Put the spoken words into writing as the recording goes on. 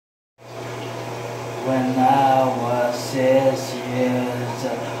When I was 6 years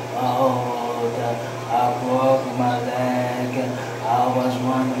old, I broke my leg. I was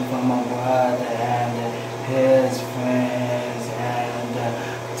running from my brother and his friends and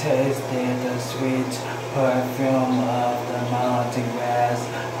tasted the sweet perfume of the mountain grass.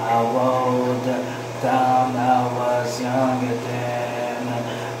 I rolled down, I was younger then.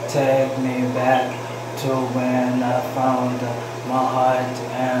 Take me back to when I found my heart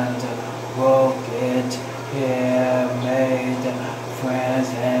and broke it here, made friends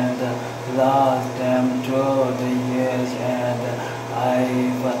and lost them through the years, and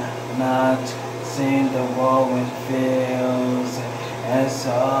I've not seen the rolling fields in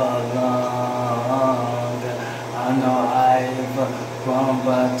so long. I know I've grown,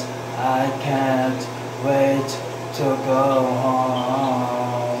 but I can't wait to go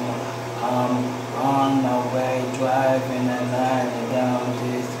home. I'm on my way driving at night down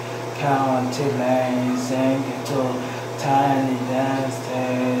these county lanes, singing to tiny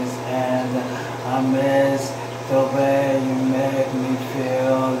dances, and I miss the way you make me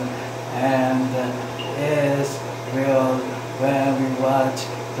feel, and it's real when we watch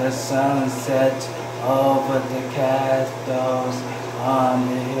the sunset over the castles on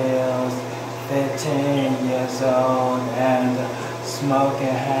the hills. 15 years old and smoking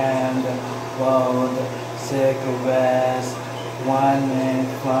hand rolled cigarettes, winding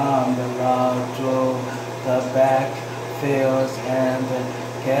from the road through the back fields and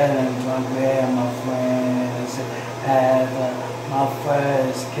getting drunk with my friends. Had my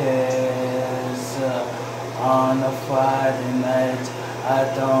first kiss on a Friday night. I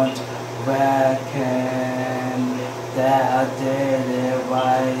don't reckon that I did it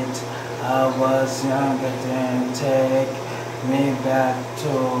right. I was younger then. Take me back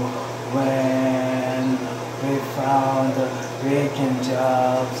to when we found weekend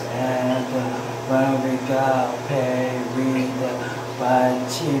jobs, and when we got paid, we'd buy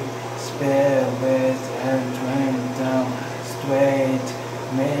cheap spirits and drink them straight.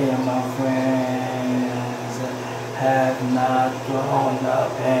 Me and my friends have not grown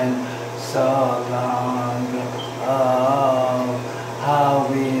up in so long. Oh, how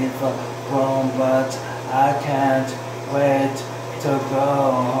we've grown, but I can't wait to go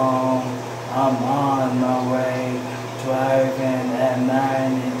home. I'm on my way, driving at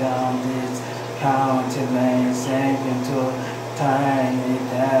 90 down these county lanes, singing to tiny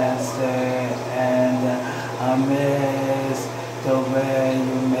dancer, and I miss the way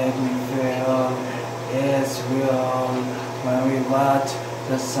you make me feel. It's real when we watch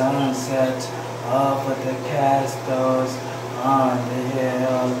the sunset over the castles on the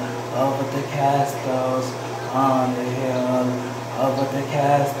hill, over the castles on the hill, over the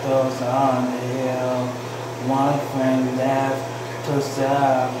castles on the hill. One friend left to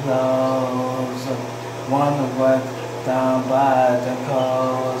sell clothes, one worked down by the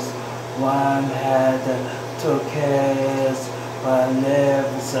coast, one had 2 kids but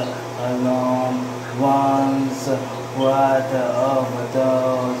lives alone. One's brother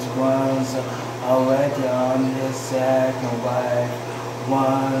overdosed, one's already on his second wife,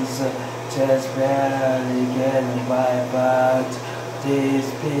 one's just barely getting by, but these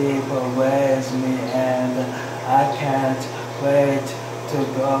people raise me and I can't wait to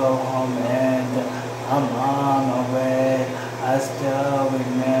go home, and I'm on my way. I still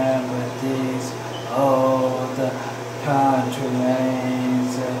remember these old country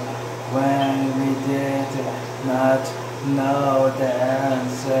lanes when we did not know the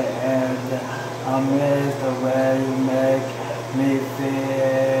answer, and I miss the way you make me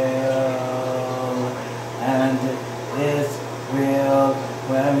feel, and it's real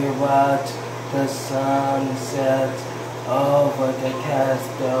when we watch the sunset over the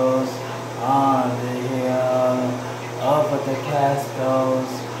castles on the hill, over the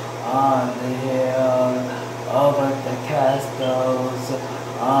castles on the hill, over the castles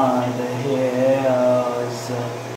on the hills.